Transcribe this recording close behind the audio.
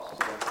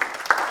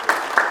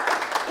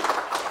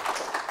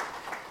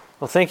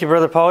Well, thank you,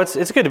 Brother Paul.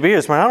 It's good to be here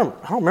this morning.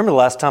 I don't remember the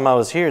last time I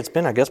was here. It's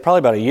been, I guess, probably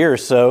about a year or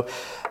so.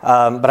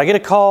 But I get a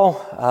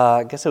call,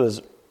 I guess it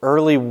was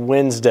early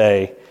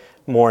Wednesday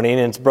morning,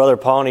 and it's Brother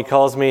Paul, and he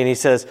calls me and he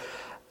says,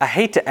 I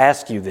hate to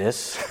ask you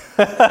this.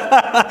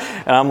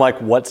 And I'm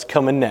like, what's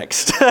coming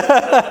next?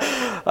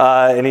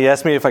 And he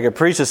asked me if I could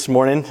preach this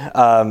morning.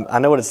 I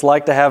know what it's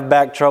like to have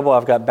back trouble.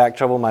 I've got back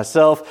trouble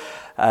myself.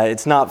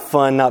 It's not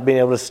fun not being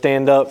able to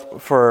stand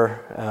up for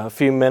a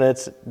few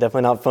minutes.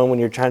 Definitely not fun when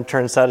you're trying to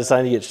turn side to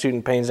side and you get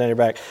shooting pains down your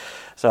back.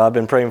 So I've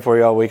been praying for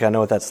you all week. I know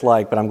what that's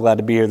like, but I'm glad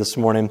to be here this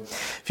morning.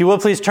 If you will,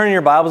 please turn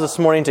your Bibles this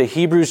morning to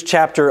Hebrews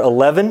chapter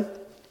 11.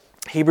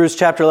 Hebrews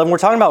chapter 11. We're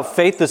talking about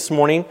faith this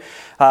morning.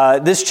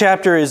 This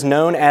chapter is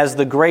known as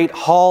the Great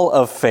Hall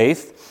of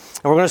Faith.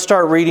 And we're going to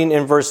start reading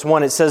in verse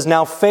 1. It says,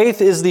 Now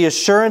faith is the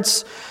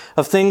assurance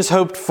of things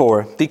hoped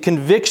for, the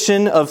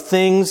conviction of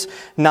things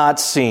not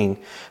seen.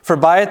 For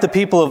by it the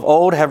people of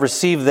old have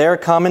received their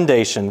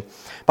commendation.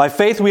 By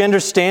faith we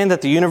understand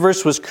that the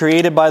universe was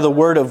created by the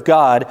word of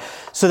God,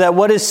 so that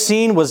what is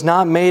seen was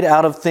not made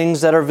out of things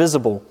that are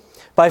visible.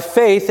 By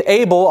faith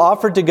Abel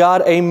offered to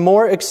God a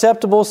more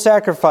acceptable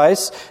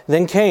sacrifice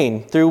than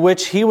Cain, through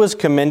which he was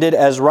commended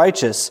as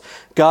righteous,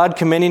 God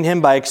commending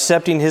him by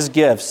accepting his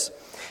gifts.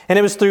 And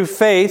it was through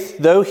faith,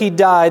 though he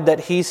died,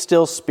 that he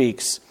still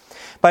speaks.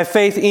 By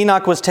faith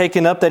Enoch was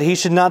taken up that he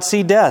should not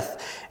see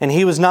death, and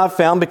he was not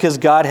found because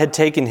God had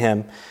taken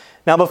him.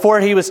 Now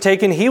before he was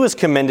taken, he was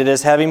commended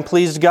as having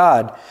pleased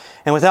God.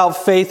 And without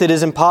faith it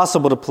is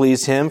impossible to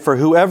please him, for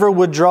whoever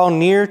would draw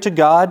near to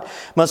God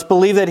must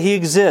believe that he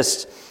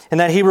exists, and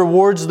that he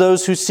rewards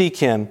those who seek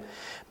him.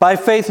 By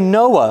faith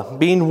Noah,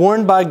 being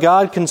warned by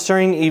God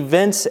concerning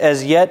events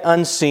as yet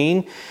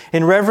unseen,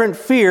 in reverent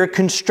fear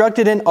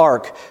constructed an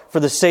ark for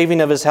the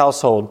saving of his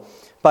household.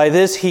 By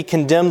this he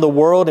condemned the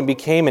world and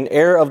became an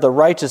heir of the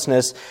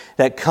righteousness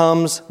that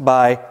comes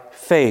by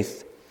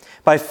faith.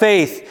 By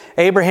faith,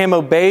 Abraham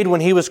obeyed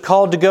when he was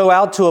called to go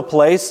out to a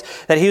place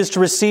that he was to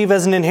receive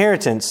as an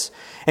inheritance.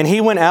 And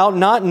he went out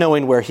not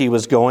knowing where he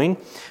was going.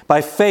 By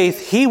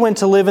faith, he went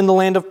to live in the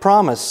land of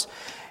promise,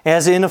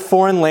 as in a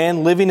foreign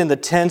land, living in the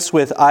tents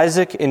with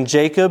Isaac and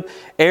Jacob,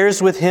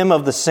 heirs with him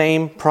of the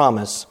same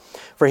promise.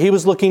 For he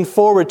was looking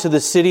forward to the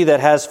city that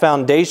has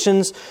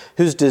foundations,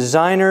 whose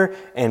designer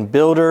and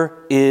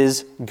builder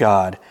is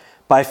God.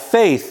 By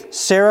faith,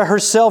 Sarah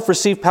herself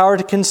received power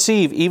to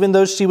conceive, even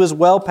though she was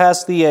well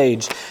past the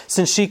age,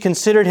 since she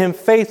considered him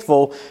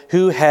faithful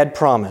who had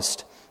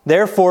promised.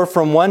 Therefore,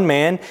 from one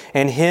man,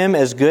 and him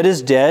as good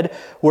as dead,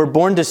 were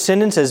born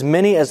descendants as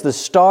many as the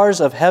stars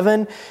of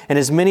heaven, and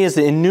as many as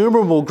the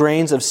innumerable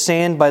grains of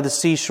sand by the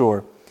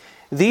seashore.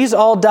 These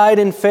all died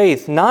in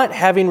faith, not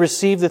having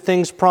received the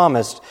things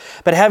promised,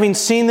 but having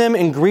seen them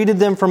and greeted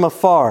them from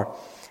afar,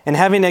 and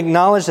having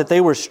acknowledged that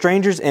they were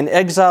strangers and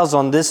exiles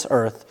on this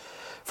earth.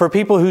 For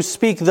people who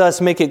speak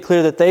thus make it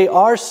clear that they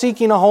are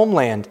seeking a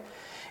homeland.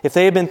 If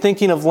they had been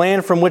thinking of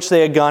land from which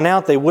they had gone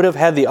out, they would have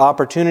had the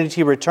opportunity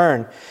to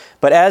return.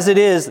 But as it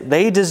is,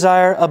 they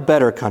desire a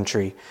better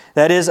country,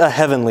 that is, a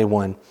heavenly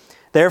one.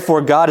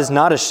 Therefore, God is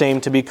not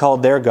ashamed to be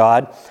called their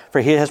God, for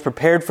he has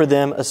prepared for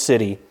them a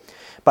city.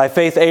 By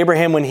faith,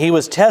 Abraham, when he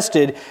was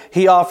tested,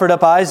 he offered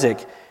up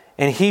Isaac.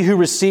 And he who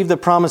received the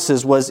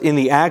promises was in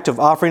the act of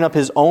offering up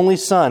his only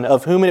son,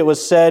 of whom it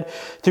was said,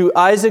 Through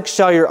Isaac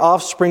shall your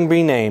offspring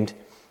be named.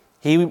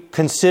 He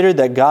considered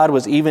that God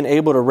was even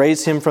able to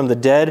raise him from the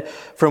dead,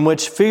 from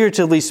which,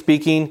 figuratively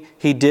speaking,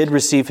 he did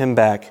receive him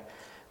back.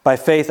 By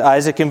faith,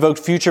 Isaac invoked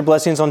future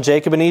blessings on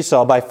Jacob and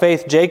Esau. By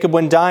faith, Jacob,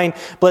 when dying,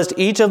 blessed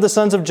each of the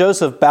sons of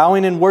Joseph,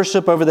 bowing in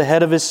worship over the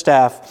head of his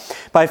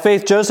staff. By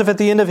faith, Joseph, at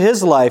the end of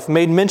his life,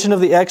 made mention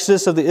of the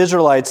exodus of the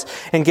Israelites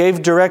and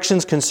gave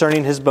directions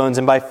concerning his bones.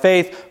 And by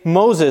faith,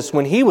 Moses,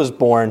 when he was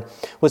born,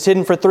 was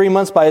hidden for 3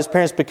 months by his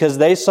parents because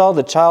they saw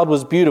the child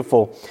was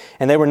beautiful,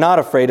 and they were not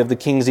afraid of the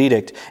king's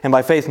edict. And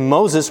by faith,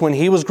 Moses, when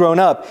he was grown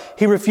up,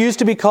 he refused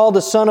to be called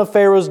the son of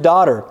Pharaoh's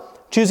daughter,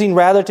 choosing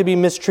rather to be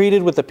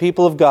mistreated with the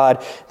people of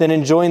God than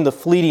enjoying the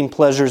fleeting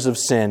pleasures of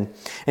sin.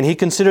 And he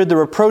considered the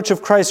reproach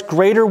of Christ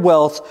greater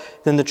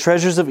wealth than the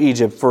treasures of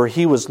Egypt, for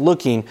he was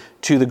looking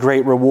to the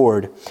great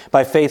reward.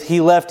 By faith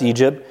he left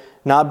Egypt,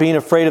 not being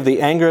afraid of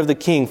the anger of the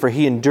king, for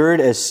he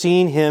endured as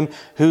seeing him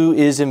who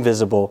is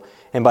invisible.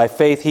 And by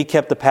faith he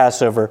kept the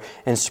Passover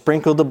and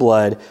sprinkled the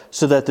blood,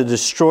 so that the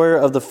destroyer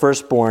of the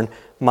firstborn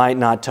might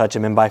not touch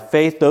him. And by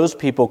faith those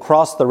people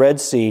crossed the Red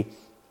Sea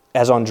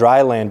as on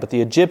dry land. But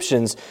the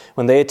Egyptians,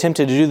 when they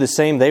attempted to do the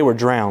same, they were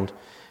drowned.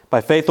 By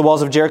faith the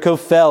walls of Jericho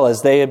fell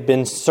as they had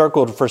been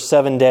circled for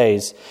 7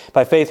 days.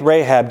 By faith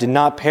Rahab did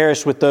not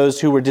perish with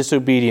those who were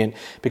disobedient,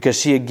 because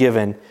she had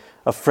given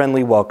a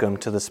friendly welcome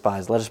to the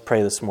spies. Let us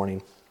pray this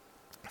morning.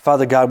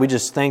 Father God, we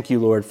just thank you,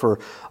 Lord, for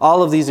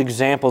all of these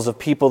examples of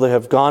people that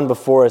have gone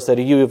before us, that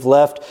you have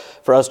left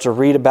for us to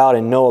read about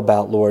and know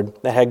about, Lord,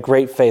 that had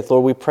great faith.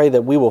 Lord, we pray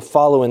that we will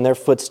follow in their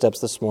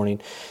footsteps this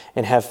morning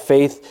and have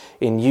faith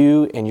in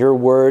you and your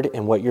word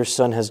and what your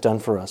Son has done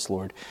for us,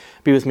 Lord.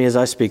 Be with me as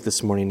I speak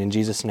this morning in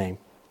Jesus' name.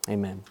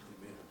 Amen.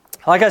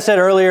 Like I said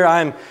earlier,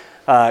 I'm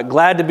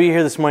Glad to be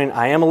here this morning.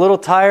 I am a little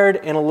tired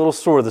and a little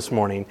sore this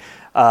morning.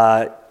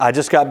 I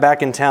just got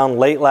back in town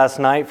late last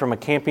night from a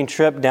camping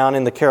trip down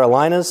in the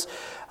Carolinas.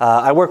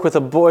 I work with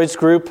a boys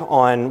group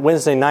on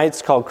Wednesday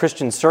nights called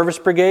Christian Service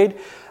Brigade.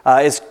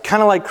 It's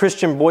kind of like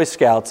Christian Boy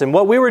Scouts. And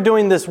what we were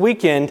doing this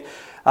weekend,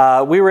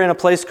 we were in a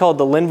place called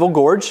the Linville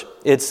Gorge.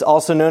 It's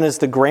also known as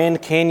the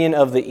Grand Canyon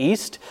of the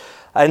East.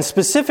 And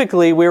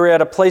specifically, we were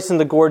at a place in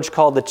the gorge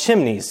called the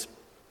Chimneys.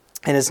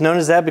 And it's known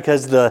as that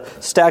because the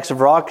stacks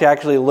of rock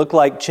actually look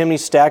like chimney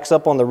stacks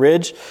up on the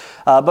ridge.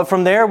 But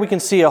from there, we can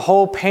see a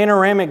whole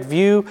panoramic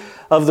view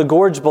of the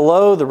gorge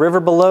below, the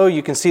river below.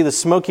 You can see the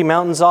Smoky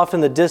Mountains off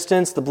in the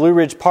distance, the Blue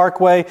Ridge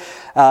Parkway.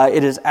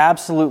 It is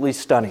absolutely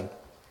stunning.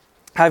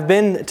 I've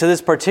been to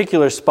this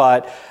particular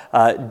spot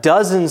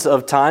dozens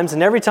of times,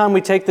 and every time we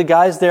take the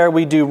guys there,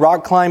 we do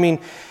rock climbing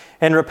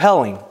and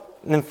rappelling.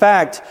 In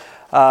fact,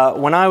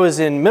 when I was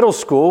in middle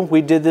school,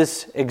 we did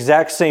this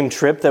exact same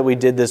trip that we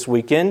did this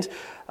weekend.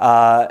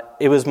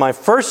 It was my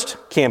first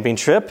camping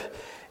trip.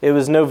 It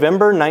was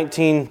November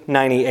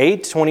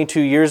 1998, 22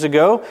 years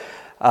ago,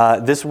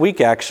 this week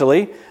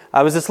actually.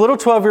 I was this little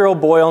 12-year-old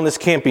boy on this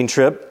camping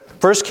trip.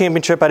 First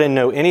camping trip, I didn't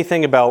know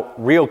anything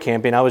about real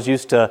camping. I was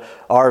used to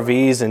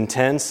RVs and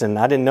tents, and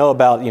I didn't know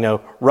about,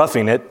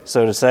 roughing it,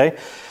 so to say.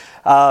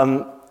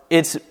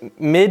 It's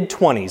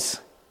mid-20s.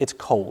 It's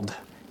cold.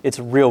 It's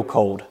real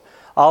cold.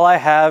 All I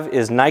have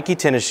is Nike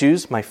tennis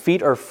shoes. My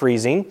feet are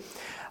freezing.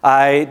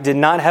 I did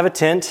not have a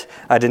tent.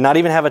 I did not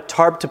even have a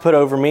tarp to put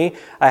over me.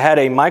 I had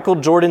a Michael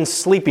Jordan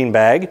sleeping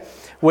bag,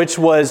 which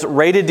was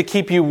rated to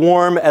keep you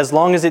warm as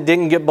long as it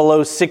didn't get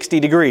below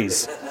 60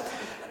 degrees.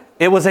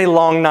 It was a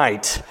long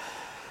night.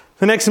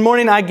 The next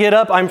morning I get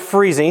up, I'm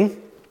freezing,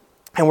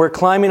 and we're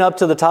climbing up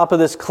to the top of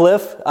this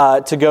cliff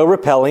to go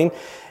rappelling,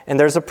 and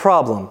there's a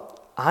problem.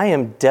 I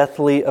am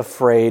deathly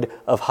afraid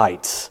of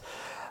heights.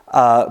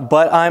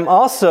 But I'm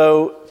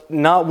also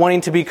not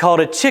wanting to be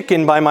called a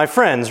chicken by my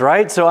friends,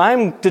 right? So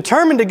I'm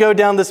determined to go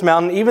down this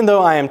mountain, even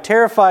though I am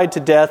terrified to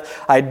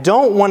death. I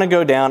don't want to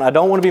go down. I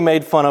don't want to be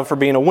made fun of for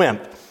being a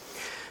wimp.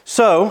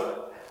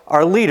 So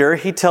our leader,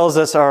 he tells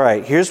us, all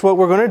right, here's what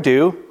we're going to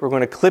do. We're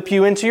going to clip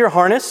you into your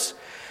harness.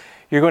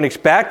 You're going to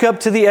back up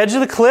to the edge of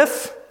the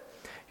cliff.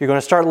 You're going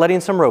to start letting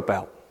some rope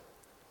out.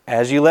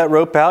 As you let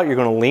rope out, you're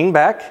going to lean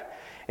back,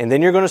 and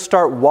then you're going to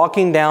start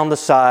walking down the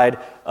side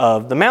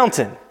of the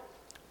mountain.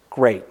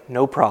 Great,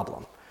 no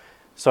problem.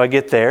 So I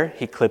get there,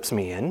 he clips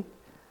me in.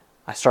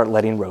 I start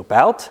letting rope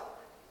out.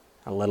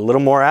 I let a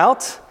little more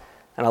out,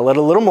 and I let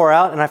a little more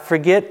out, and I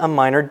forget a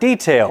minor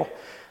detail.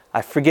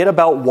 I forget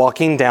about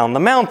walking down the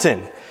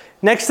mountain.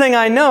 Next thing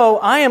I know,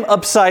 I am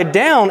upside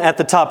down at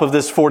the top of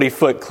this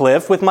 40-foot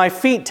cliff with my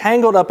feet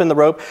tangled up in the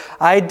rope.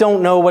 I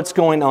don't know what's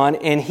going on,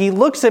 and he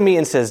looks at me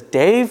and says,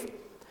 "Dave,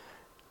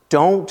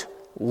 don't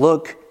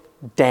look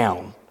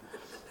down."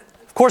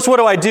 Of course,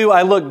 what do?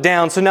 I look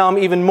down, so now I'm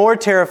even more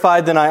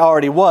terrified than I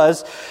already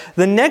was.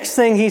 The next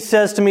thing he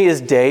says to me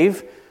is,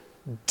 "Dave,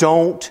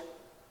 don't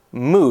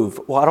move."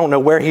 Well, I don't know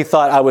where he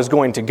thought I was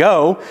going to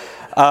go.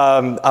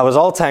 I was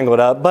all tangled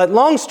up. But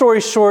long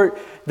story short,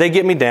 they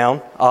get me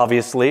down,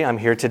 obviously. I'm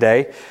here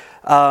today.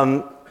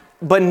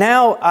 But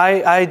now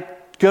I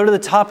go to the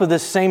top of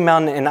this same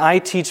mountain, and I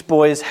teach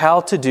boys how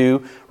to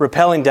do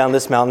rappelling down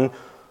this mountain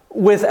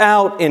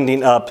without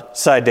ending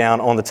upside down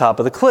on the top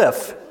of the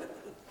cliff.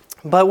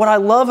 But what I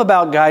love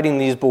about guiding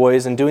these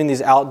boys and doing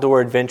these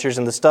outdoor adventures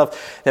and the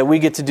stuff that we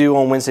get to do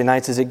on Wednesday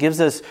nights is it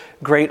gives us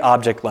great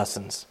object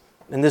lessons.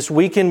 And this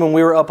weekend when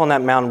we were up on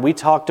that mountain, we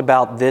talked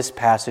about this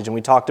passage and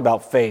we talked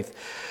about faith.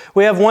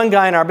 We have one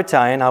guy in our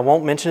battalion, I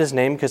won't mention his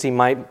name because he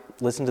might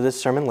listen to this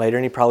sermon later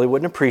and he probably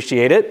wouldn't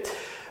appreciate it,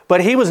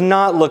 but he was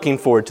not looking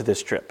forward to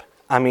this trip.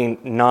 I mean,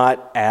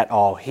 not at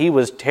all. He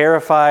was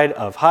terrified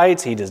of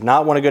heights. He does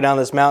not want to go down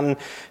this mountain.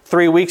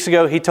 3 weeks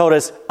ago, he told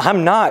us,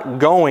 "I'm not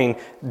going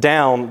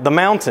down the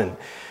mountain."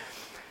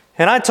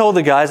 And I told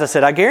the guys, I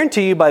said, "I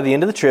guarantee you by the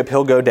end of the trip,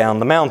 he'll go down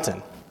the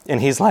mountain."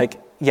 And he's like,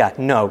 "Yeah,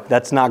 no,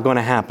 that's not going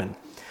to happen."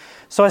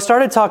 So I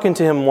started talking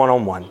to him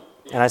one-on-one.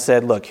 And I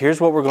said, "Look,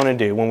 here's what we're going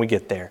to do when we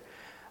get there.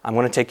 I'm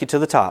going to take you to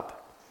the top.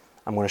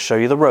 I'm going to show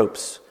you the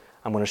ropes.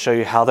 I'm going to show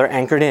you how they're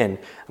anchored in.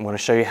 I'm going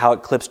to show you how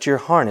it clips to your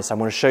harness. I'm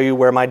going to show you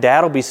where my dad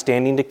will be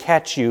standing to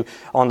catch you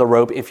on the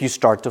rope if you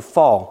start to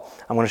fall.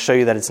 I'm going to show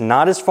you that it's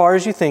not as far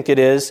as you think it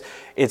is.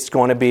 It's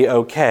going to be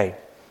okay."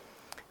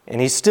 And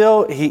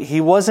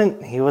he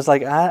was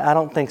like, I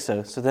don't think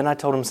so. So then I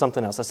told him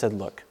something else. I said,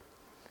 "Look,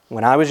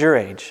 when I was your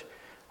age,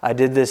 I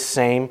did this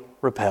same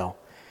rappel.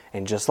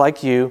 And just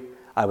like you,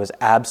 I was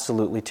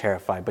absolutely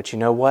terrified. But you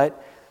know what?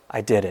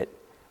 I did it.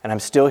 And I'm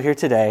still here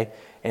today.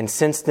 And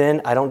since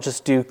then, I don't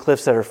just do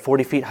cliffs that are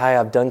 40 feet high.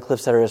 I've done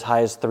cliffs that are as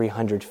high as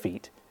 300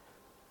 feet.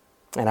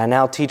 And I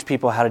now teach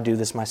people how to do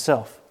this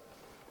myself.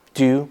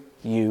 Do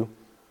you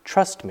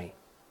trust me?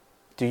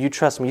 Do you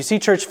trust me?" You see,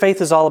 church,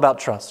 faith is all about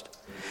trust.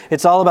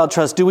 It's all about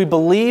trust. Do we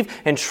believe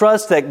and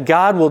trust that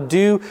God will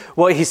do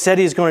what He said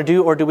He's going to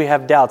do, or do we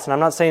have doubts? And I'm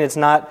not saying it's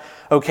not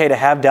okay to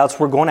have doubts.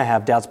 We're going to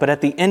have doubts. But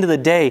at the end of the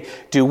day,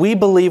 do we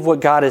believe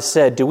what God has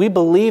said? Do we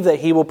believe that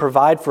He will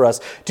provide for us?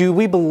 Do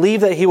we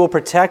believe that He will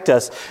protect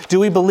us? Do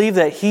we believe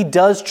that He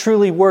does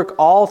truly work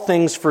all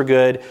things for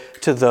good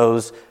to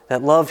those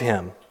that love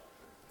Him?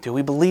 Do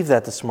we believe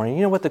that this morning?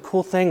 You know what the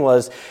cool thing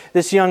was?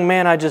 This young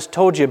man I just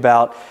told you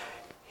about,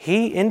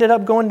 he ended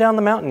up going down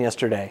the mountain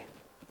yesterday.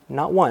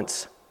 Not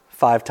once,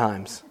 5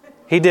 times.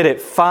 He did it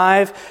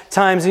 5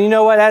 times. And you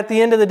know what? At the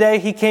end of the day,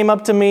 he came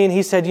up to me and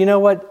he said, you know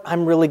what?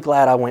 I'm really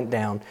glad I went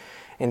down.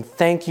 And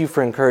thank you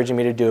for encouraging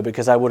me to do it,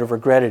 because I would have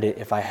regretted it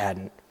if I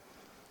hadn't.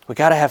 We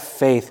got to have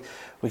faith.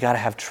 We got to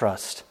have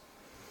trust.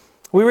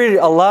 We read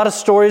a lot of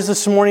stories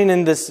this morning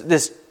in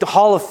this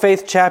Hall of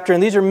Faith chapter,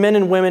 and these are men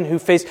and women who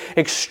face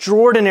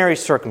extraordinary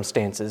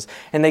circumstances,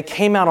 and they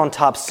came out on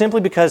top simply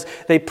because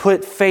they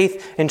put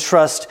faith and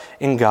trust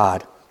in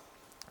God.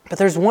 But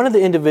there's one of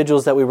the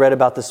individuals that we read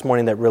about this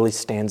morning that really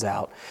stands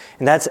out,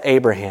 and that's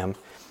Abraham.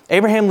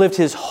 Abraham lived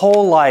his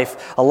whole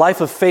life, a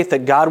life of faith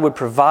that God would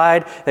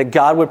provide, that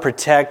God would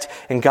protect,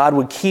 and God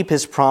would keep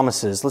His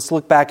promises. Let's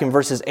look back in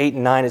verses 8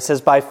 and 9. It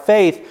says, by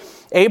faith,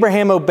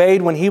 Abraham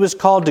obeyed when he was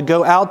called to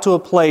go out to a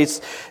place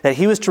that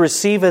he was to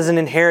receive as an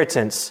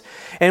inheritance.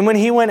 And when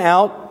he went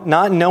out,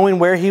 not knowing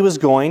where he was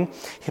going,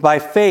 by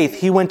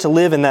faith he went to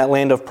live in that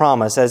land of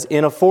promise, as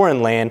in a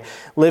foreign land,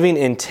 living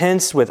in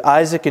tents with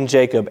Isaac and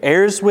Jacob,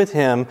 heirs with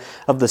him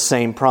of the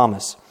same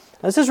promise.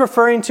 This is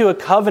referring to a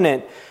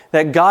covenant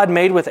that God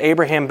made with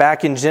Abraham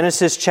back in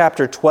Genesis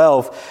chapter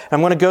 12. I'm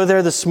going to go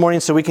there this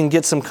morning so we can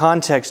get some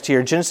context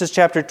here. Genesis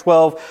chapter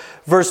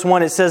 12, verse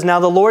 1, it says,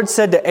 now the Lord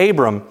said to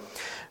Abram,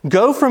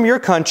 go from your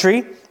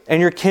country and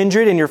your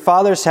kindred and your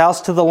father's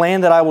house to the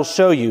land that I will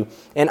show you,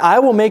 and I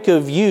will make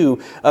of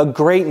you a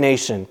great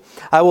nation.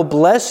 I will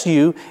bless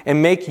you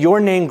and make your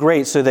name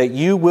great so that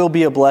you will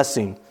be a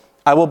blessing.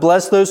 I will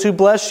bless those who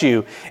bless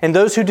you, and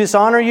those who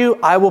dishonor you,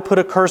 I will put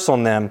a curse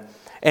on them.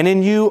 And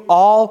in you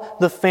all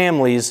the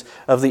families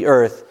of the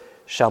earth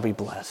shall be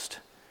blessed,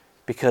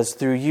 because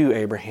through you,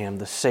 Abraham,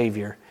 the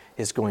Savior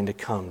is going to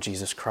come,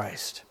 Jesus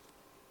Christ.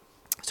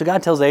 So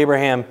God tells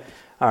Abraham,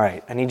 all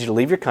right, I need you to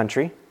leave your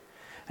country.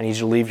 I need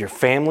you to leave your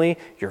family,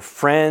 your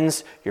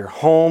friends, your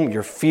home,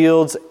 your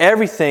fields,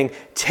 everything.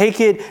 Take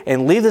it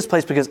and leave this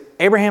place, because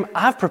Abraham,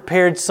 I've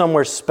prepared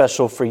somewhere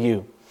special for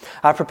you.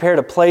 I've prepared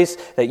a place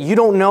that you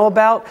don't know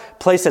about, a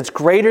place that's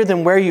greater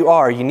than where you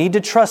are. You need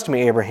to trust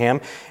me, Abraham.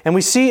 And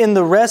we see in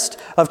the rest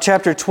of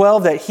chapter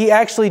 12 that he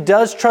actually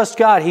does trust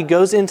God. He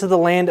goes into the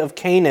land of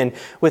Canaan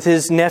with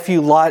his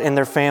nephew Lot and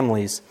their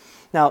families.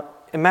 Now,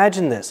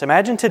 imagine this.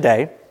 Imagine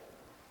today,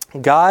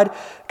 God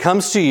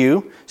comes to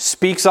you,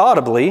 speaks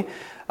audibly.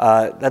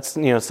 That's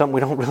something we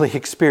don't really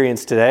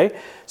experience today.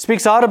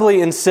 Speaks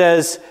audibly and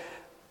says,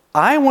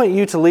 I want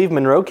you to leave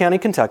Monroe County,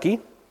 Kentucky,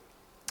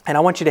 and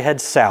I want you to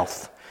head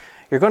south.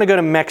 You're going to go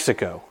to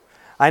Mexico.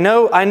 I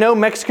know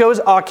Mexico is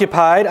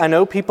occupied. I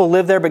know people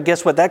live there, but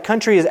guess what? That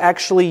country is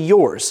actually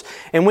yours.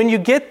 And when you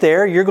get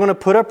there, you're going to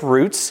put up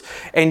roots,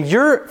 and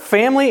your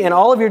family and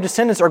all of your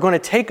descendants are going to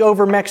take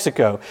over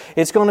Mexico.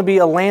 It's going to be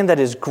a land that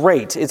is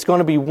great. It's going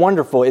to be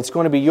wonderful. It's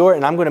going to be yours,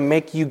 and I'm going to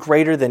make you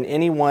greater than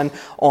anyone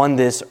on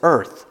this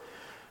earth.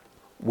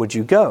 Would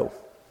you go?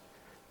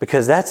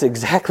 Because that's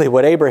exactly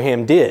what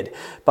Abraham did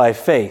by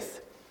faith.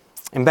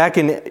 And back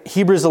in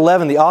Hebrews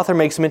 11, the author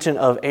makes mention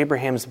of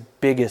Abraham's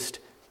biggest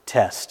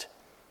test.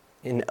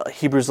 In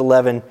Hebrews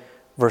 11,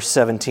 verse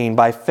 17,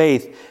 by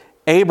faith,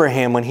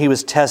 Abraham, when he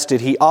was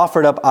tested, he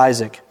offered up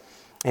Isaac.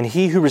 And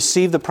he who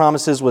received the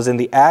promises was in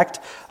the act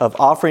of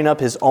offering up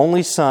his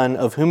only son,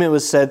 of whom it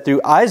was said,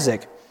 through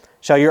Isaac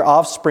shall your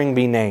offspring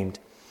be named.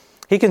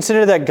 He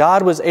considered that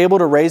God was able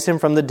to raise him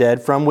from the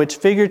dead, from which,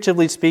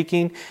 figuratively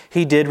speaking,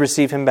 he did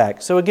receive him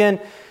back. So again,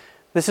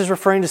 this is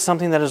referring to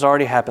something that has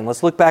already happened.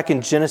 Let's look back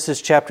in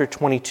Genesis chapter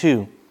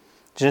 22.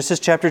 Genesis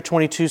chapter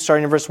 22,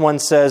 starting in verse 1,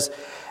 says,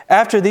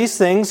 after these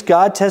things,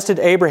 God tested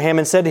Abraham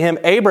and said to him,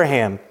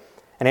 Abraham.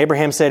 And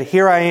Abraham said,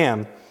 here I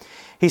am.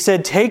 He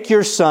said, take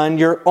your son,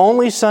 your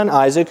only son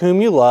Isaac,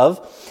 whom you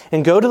love,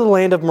 and go to the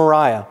land of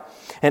Moriah,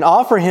 and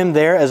offer him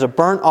there as a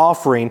burnt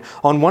offering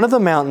on one of the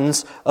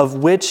mountains of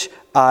which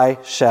I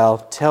shall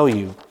tell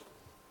you.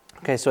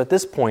 Okay, so at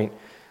this point,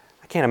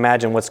 I can't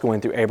imagine what's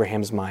going through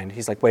Abraham's mind.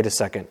 He's like, wait a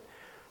second.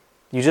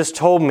 You just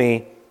told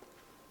me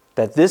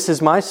that this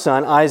is my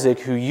son, Isaac,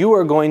 who you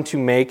are going to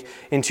make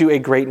into a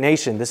great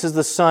nation. This is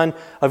the son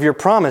of your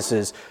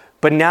promises.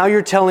 But now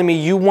you're telling me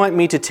you want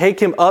me to take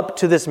him up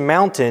to this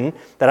mountain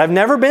that I've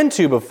never been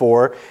to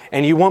before,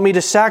 and you want me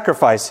to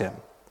sacrifice him.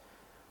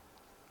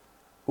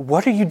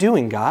 What are you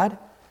doing, God?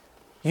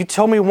 You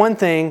told me one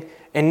thing,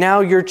 and now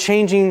you're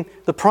changing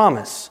the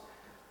promise.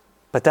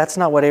 But that's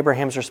not what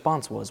Abraham's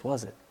response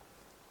was it?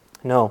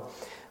 No.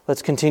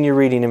 Let's continue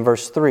reading in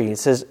verse 3. It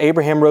says,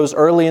 Abraham rose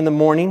early in the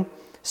morning,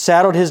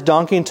 saddled his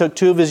donkey, and took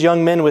 2 of his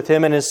young men with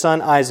him and his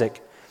son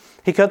Isaac.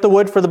 He cut the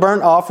wood for the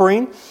burnt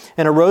offering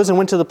and arose and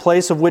went to the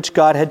place of which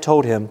God had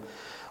told him.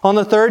 On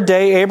the third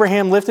day,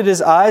 Abraham lifted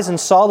his eyes and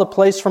saw the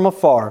place from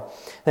afar.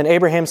 Then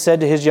Abraham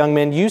said to his young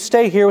men, "You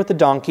stay here with the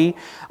donkey.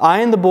 I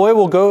and the boy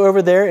will go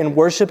over there and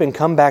worship and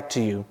come back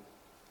to you."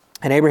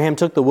 And Abraham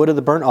took the wood of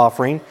the burnt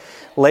offering,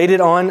 laid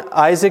it on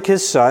Isaac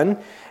his son,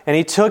 and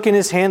he took in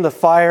his hand the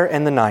fire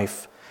and the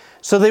knife.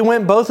 So they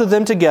went both of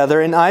them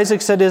together, and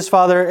Isaac said to his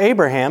father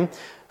Abraham,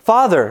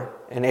 "Father,"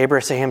 and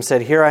Abraham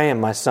said, "Here I am,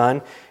 my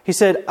son." He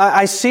said,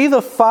 I see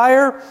the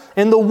fire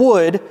and the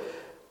wood,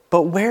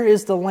 but where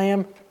is the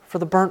lamb for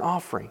the burnt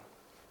offering?"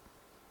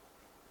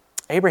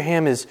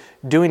 Abraham is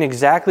doing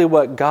exactly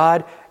what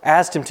God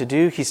asked him to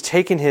do. He's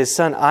taken his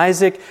son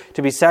Isaac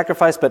to be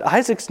sacrificed, but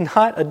Isaac's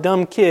not a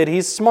dumb kid.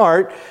 He's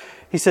smart.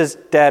 He says,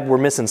 "Dad, we're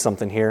missing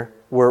something here.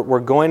 We're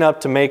going up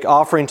to make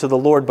offering to the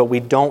Lord, but we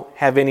don't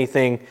have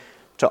anything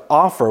to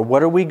offer.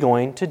 What are we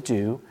going to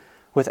do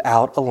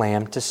without a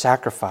lamb to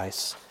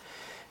sacrifice?"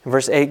 And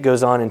verse 8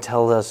 goes on and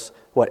tells us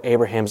what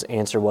Abraham's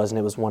answer was, and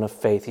it was one of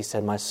faith. He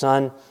said, "My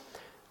son,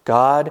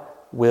 God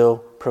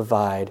will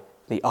provide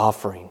the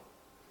offering."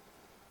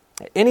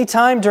 Any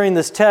time during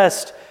this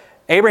test,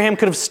 Abraham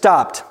could have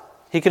stopped.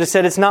 He could have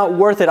said, "It's not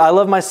worth it. I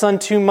love my son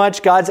too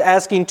much. God's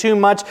asking too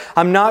much.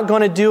 I'm not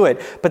going to do it."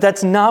 But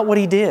that's not what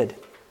he did.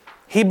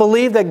 He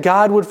believed that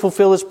God would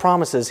fulfill His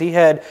promises. He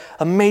had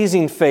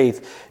amazing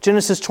faith.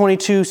 Genesis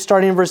 22,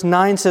 starting in verse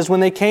 9, says, "When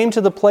they came to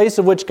the place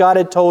of which God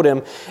had told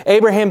him,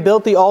 Abraham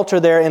built the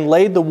altar there and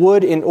laid the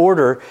wood in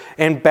order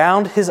and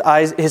bound his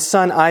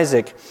son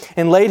Isaac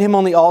and laid him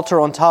on the altar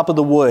on top of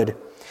the wood.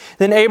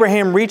 Then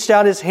Abraham reached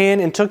out his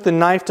hand and took the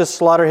knife to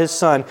slaughter his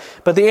son.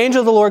 But the angel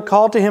of the Lord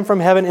called to him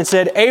from heaven and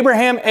said,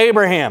 'Abraham,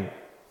 Abraham.'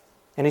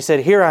 And he said,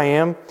 'Here I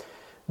am.'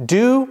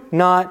 'Do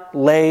not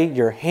lay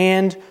your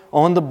hand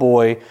on the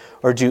boy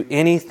or do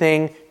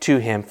anything to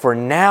him. For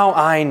now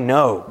I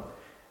know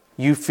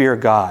you fear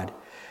God.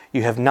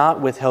 You have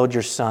not withheld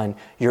your son,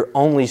 your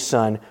only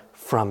son,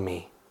 from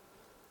me.'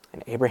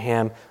 And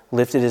Abraham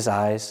lifted his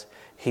eyes.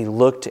 He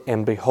looked,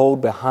 and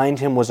behold, behind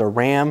him was a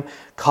ram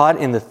caught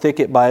in the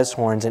thicket by his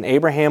horns. And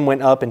Abraham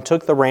went up and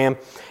took the ram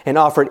and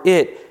offered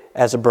it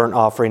as a burnt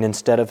offering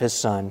instead of his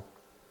son.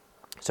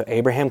 So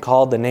Abraham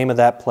called the name of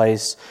that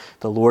place,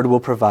 'The Lord will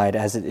provide,'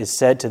 as it is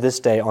said to this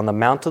day, 'On the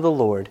mount of the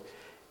Lord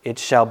it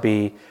shall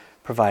be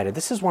provided.'"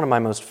 This is one of my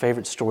most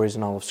favorite stories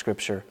in all of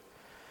Scripture,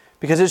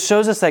 because it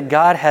shows us that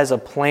God has a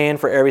plan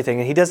for everything.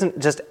 And He doesn't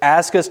just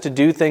ask us to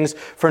do things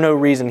for no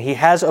reason. He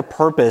has a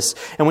purpose.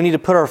 And we need to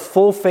put our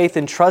full faith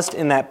and trust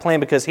in that plan,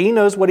 because He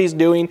knows what He's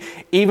doing,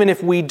 even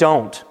if we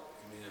don't.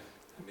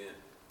 Amen.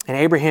 And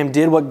Abraham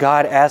did what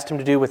God asked him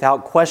to do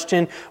without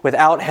question,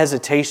 without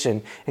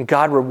hesitation. And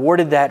God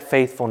rewarded that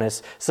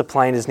faithfulness,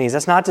 supplying his needs.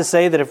 That's not to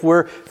say that if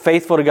we're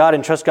faithful to God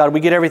and trust God, we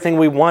get everything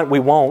we want. We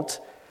won't.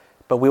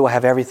 But we will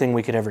have everything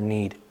we could ever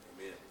need.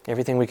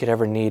 Everything we could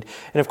ever need.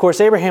 And of course,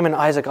 Abraham and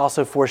Isaac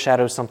also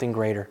foreshadow something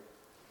greater.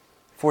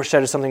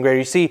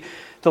 You see,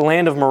 the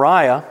land of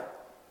Moriah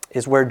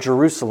is where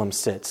Jerusalem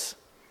sits.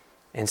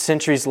 And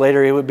centuries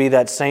later, it would be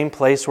that same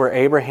place where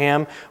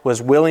Abraham was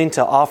willing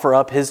to offer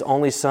up his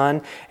only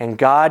son, and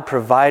God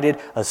provided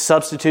a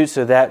substitute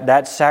so that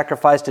that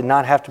sacrifice did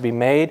not have to be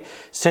made.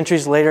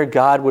 Centuries later,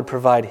 God would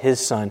provide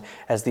His Son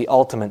as the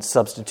ultimate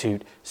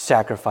substitute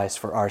sacrifice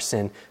for our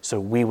sin, so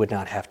we would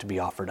not have to be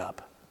offered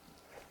up.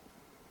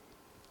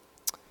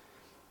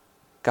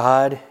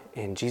 God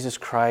and Jesus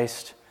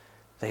Christ,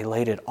 they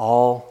laid it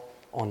all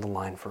on the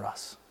line for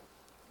us.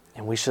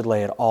 And we should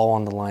lay it all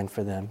on the line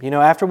for them. You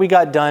know, after we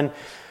got done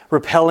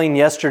rappelling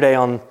yesterday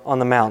on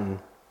the mountain,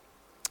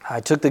 I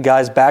took the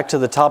guys back to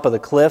the top of the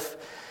cliff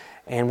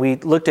and we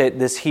looked at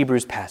this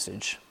Hebrews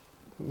passage.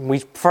 We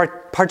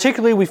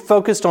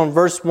focused on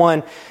verse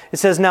 1. It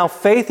says, "Now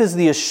faith is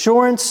the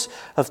assurance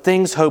of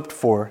things hoped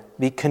for,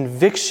 the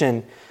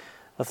conviction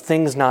of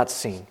things not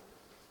seen."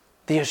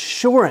 The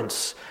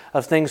assurance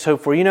of things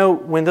hoped for. You know,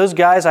 when those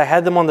guys, I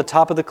had them on the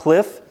top of the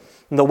cliff,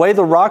 and the way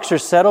the rocks are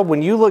settled,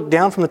 when you look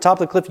down from the top of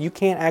the cliff, you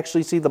can't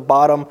actually see the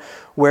bottom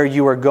where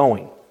you are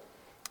going.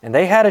 And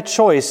they had a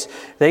choice.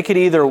 They could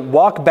either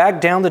walk back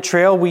down the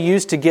trail we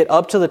used to get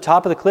up to the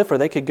top of the cliff, or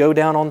they could go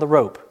down on the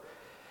rope.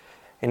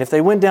 And if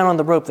they went down on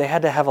the rope, they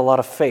had to have a lot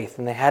of faith,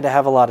 and they had to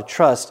have a lot of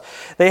trust.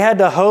 They had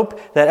to hope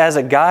that as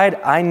a guide,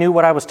 I knew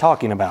what I was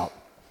talking about.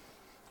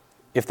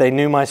 If they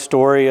knew my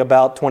story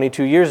about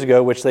 22 years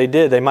ago, which they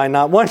did, they might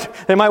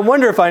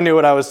wonder if I knew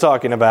what I was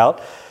talking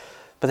about.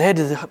 But they had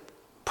to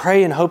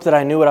pray and hope that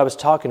I knew what I was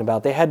talking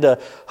about. They had to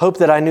hope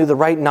that I knew the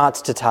right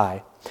knots to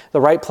tie,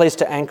 the right place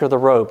to anchor the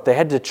rope. They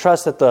had to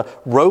trust that the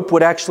rope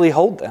would actually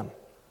hold them.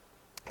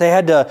 They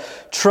had to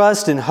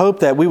trust and hope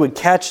that we would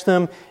catch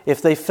them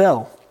if they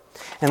fell.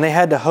 And they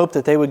had to hope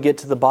that they would get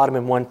to the bottom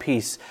in one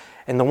piece.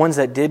 And the ones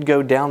that did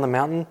go down the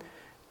mountain,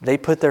 they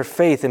put their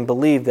faith and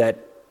believed that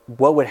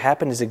what would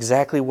happen is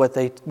exactly what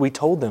we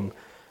told them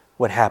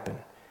would happen.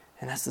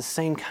 And that's the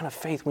same kind of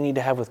faith we need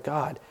to have with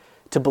God,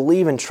 to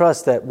believe and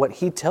trust that what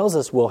He tells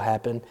us will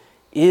happen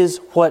is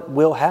what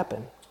will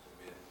happen.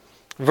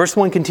 Verse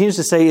 1 continues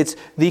to say it's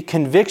the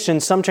conviction.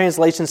 Some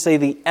translations say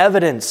the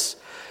evidence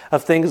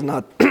of things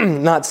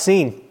not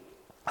seen.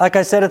 Like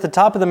I said, at the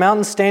top of the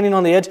mountain, standing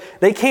on the edge,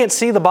 they can't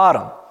see the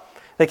bottom.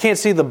 They can't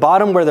see the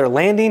bottom where they're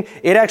landing.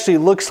 It actually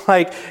looks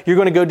like you're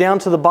going to go down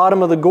to the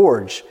bottom of the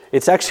gorge.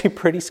 It's actually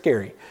pretty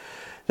scary.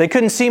 They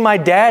couldn't see my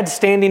dad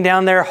standing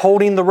down there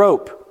holding the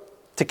rope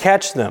to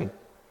catch them.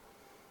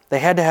 They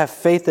had to have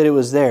faith that it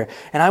was there.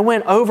 And I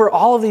went over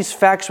all of these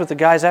facts with the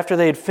guys after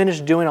they had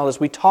finished doing all this.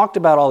 We talked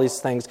about all these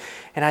things.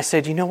 And I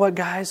said, you know what,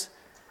 guys?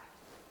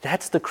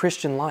 That's the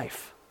Christian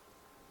life.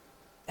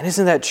 And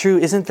isn't that true?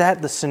 Isn't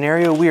that the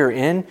scenario we are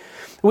in?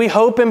 We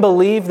hope and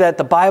believe that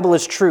the Bible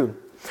is true.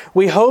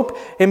 We hope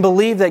and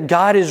believe that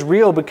God is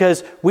real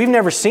because we've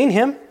never seen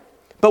Him.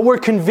 But we're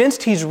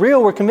convinced He's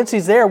real. We're convinced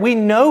He's there. We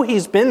know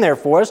He's been there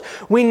for us.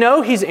 We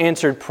know He's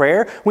answered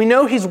prayer. We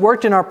know He's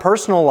worked in our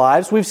personal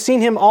lives. We've seen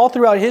Him all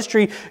throughout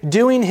history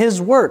doing His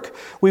work.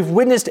 We've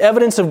witnessed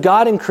evidence of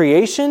God in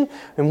creation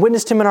and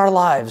witnessed Him in our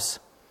lives.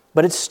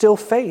 But it's still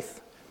faith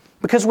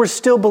because we're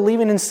still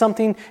believing in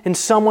something, in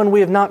someone we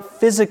have not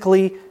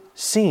physically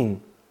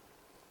seen.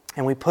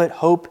 And we put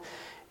hope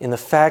in the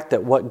fact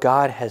that what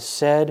God has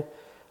said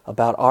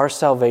about our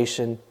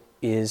salvation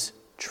is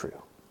true.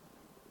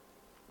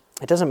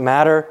 It doesn't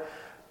matter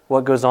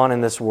what goes on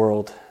in this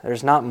world.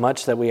 There's not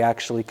much that we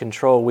actually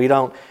control. We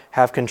don't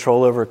have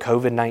control over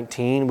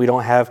COVID-19. We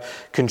don't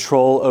have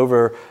control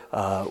over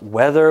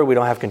weather. We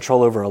don't have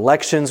control over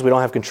elections. We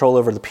don't have control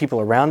over the people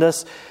around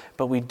us.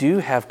 But we do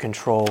have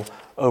control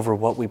over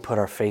what we put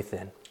our faith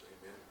in.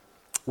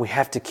 We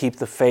have to keep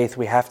the faith.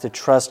 We have to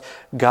trust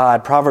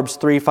God. Proverbs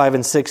 3, 5,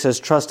 and 6 says,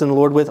 trust in the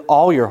Lord with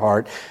all your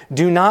heart.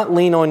 Do not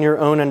lean on your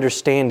own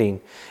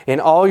understanding. In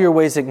all your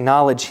ways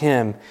acknowledge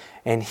Him,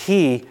 and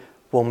He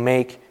will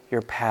make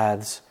your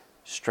paths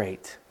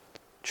straight.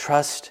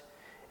 Trust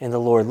in the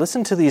Lord.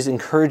 Listen to these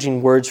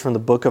encouraging words from the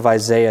book of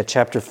Isaiah,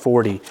 chapter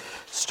 40,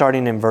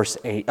 starting in verse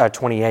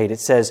 28. It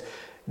says,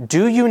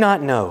 do you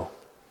not know?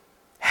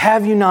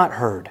 Have you not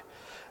heard?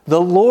 The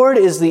Lord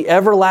is the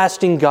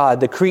everlasting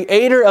God, the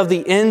creator of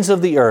the ends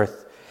of the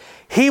earth.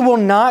 He will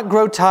not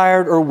grow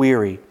tired or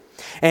weary,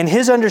 and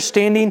His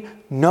understanding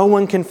no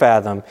one can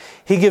fathom.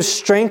 He gives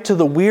strength to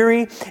the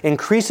weary,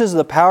 increases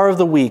the power of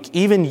the weak.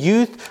 Even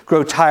youth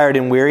grow tired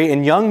and weary,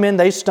 and young men,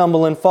 they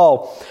stumble and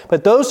fall.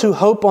 But those who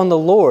hope on the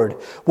Lord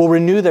will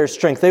renew their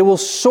strength. They will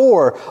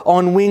soar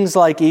on wings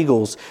like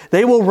eagles.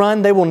 They will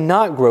run, they will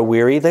not grow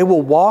weary. They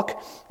will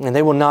walk, and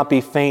they will not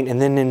be faint.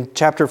 And then in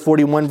chapter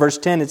 41, verse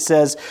 10, it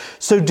says,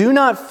 so do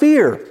not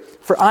fear,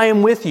 for I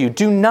am with you.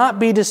 Do not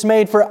be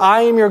dismayed, for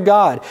I am your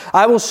God.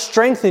 I will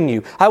strengthen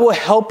you. I will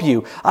help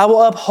you. I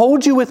will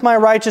uphold you with my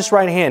righteous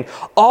right hand.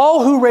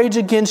 All who rage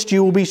against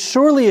you will be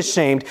surely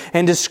ashamed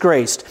and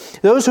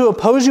disgraced. Those who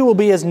oppose you will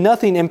be as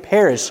nothing and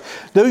perish.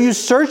 Though you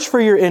search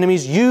for your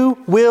enemies,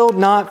 you will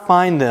not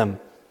find them.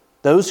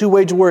 Those who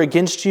wage war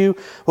against you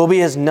will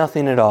be as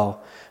nothing at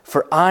all.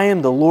 For I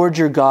am the Lord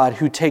your God,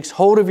 who takes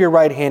hold of your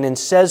right hand and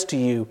says to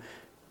you,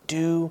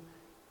 do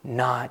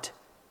not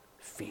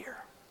fear.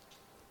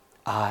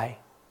 I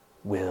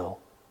will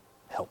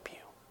help you.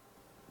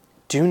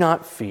 Do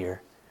not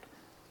fear.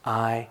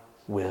 I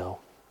will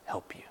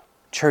help you.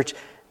 Church,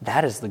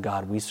 that is the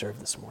God we serve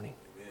this morning.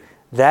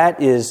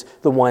 That is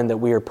the one that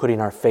we are putting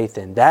our faith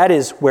in. That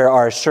is where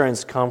our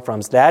assurance comes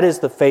from. That is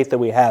the faith that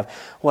we have.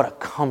 What a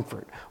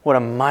comfort. What a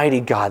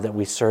mighty God that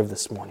we serve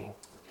this morning.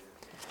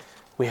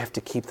 We have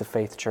to keep the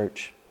faith,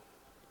 church.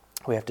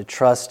 We have to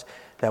trust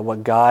that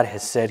what God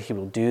has said He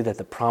will do, that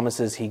the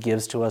promises He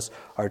gives to us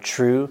are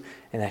true,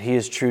 and that He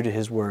is true to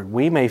His word.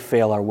 We may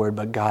fail our word,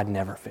 but God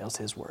never fails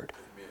His word.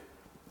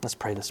 Let's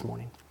pray this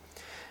morning.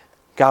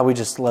 God, we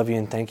just love You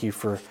and thank You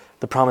for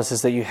the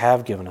promises that You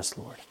have given us,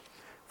 Lord,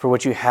 for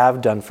what You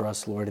have done for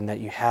us, Lord, and that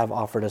You have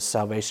offered us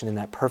salvation in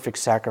that perfect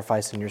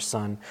sacrifice in Your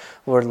Son.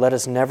 Lord, let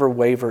us never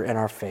waver in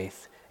our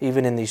faith,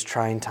 even in these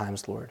trying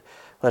times, Lord.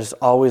 Let us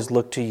always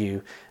look to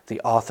You,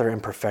 the author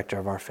and perfecter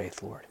of our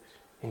faith, Lord.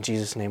 In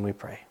Jesus' name we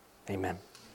pray. Amen.